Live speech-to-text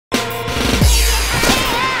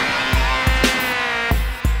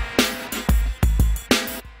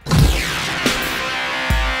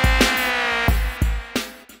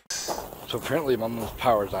apparently my mom's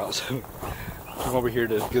power's out, so I'm over here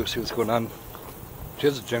to go see what's going on. She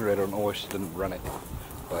has a generator, I don't know why she didn't run it,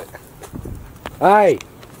 but... Hi!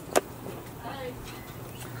 Hi.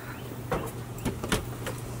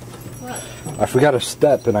 What? I forgot a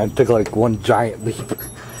step and I took like one giant leap.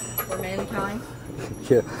 For mankind?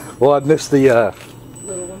 Yeah. Well, I missed the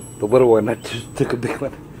Little one? The little one. I just took a big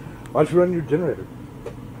one. Why don't you run your generator?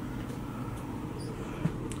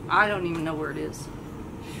 I don't even know where it is.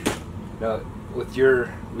 No, with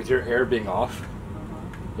your air being off,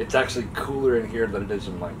 it's actually cooler in here than it is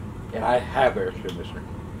in mine. And I have air conditioner.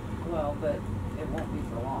 Well, but it won't be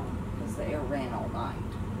for long because the air ran all night.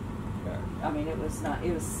 Yeah. I mean, it was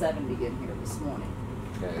 70 in here this morning,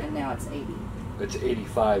 Okay. and now it's 80. It's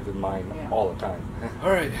 85 in mine all the time.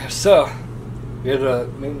 Alright, so we had a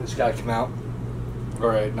maintenance guy come out.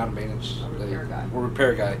 Alright, not a maintenance. A repair guy. A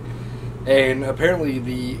repair guy. And apparently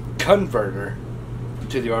the converter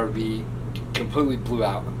to the RV completely blew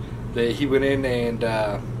out. He went in and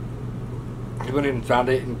found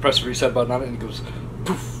it and pressed the reset button on it and it goes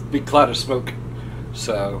poof, big cloud of smoke.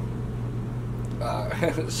 So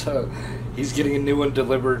so he's getting a new one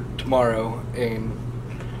delivered tomorrow, and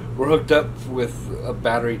we're hooked up with a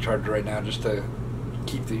battery charger right now just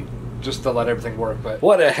to let everything work. But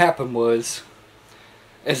what had happened is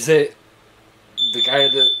that the guy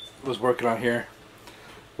that was working on here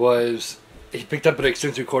he picked up an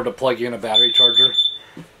extension cord to plug in a battery charger,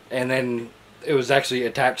 and then it was actually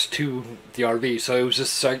attached to the RV, so it was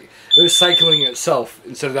just it was cycling itself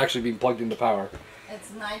instead of actually being plugged into power.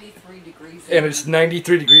 It's 93 degrees. And it's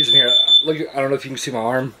 93 degrees in here. Look, I don't know if you can see my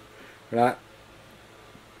arm or not,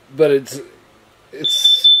 but it's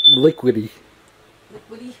liquidy.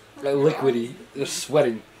 Liquidy? Liquidy. It's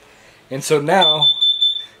sweating. And so now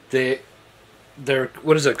they're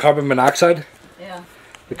what is it, carbon monoxide? Yeah.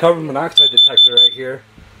 The carbon monoxide detector right here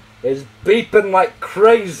is beeping like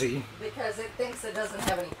crazy. Because it thinks it doesn't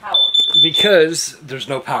have any power. Because there's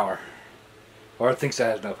no power. Or it thinks it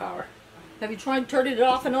has no power. Have you tried turning it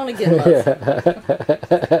off and on again, love?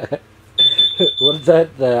 What is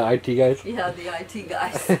that? The IT guys? Yeah, the IT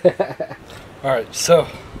guys. Alright, so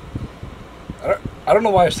I don't know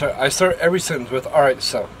why I start every sentence with alright,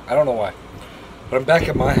 so I don't know why. But I'm back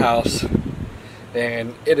at my house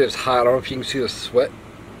and it is hot. I don't know if you can see the sweat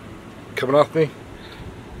coming off me.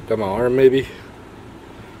 Got my arm maybe.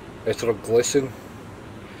 It's a little glisten.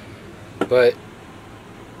 But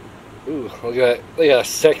ooh, look at a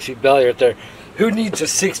sexy belly right there. Who needs a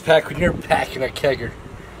six-pack when you're packing a kegger?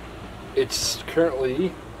 It's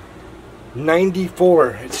currently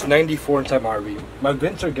 94. It's 94 inside my RV. My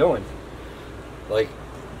vents are going. Like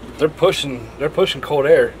they're pushing cold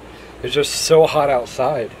air. It's just so hot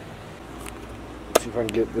outside. Let's see if I can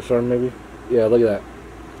get this arm maybe. Yeah, look at that.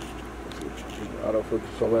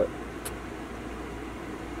 Autofocus on that.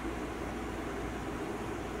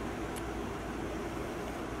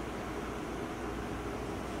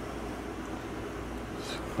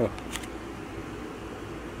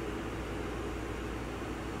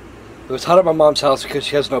 It was hot at my mom's house because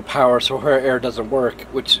she has no power, so her air doesn't work.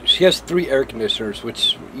 Which she has 3 air conditioners,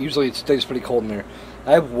 which usually it stays pretty cold in there.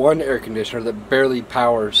 I have 1 air conditioner that barely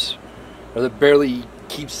powers, or that barely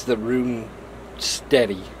keeps the room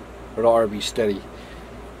steady, or the RV steady.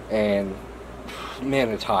 And man,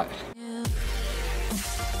 it's hot.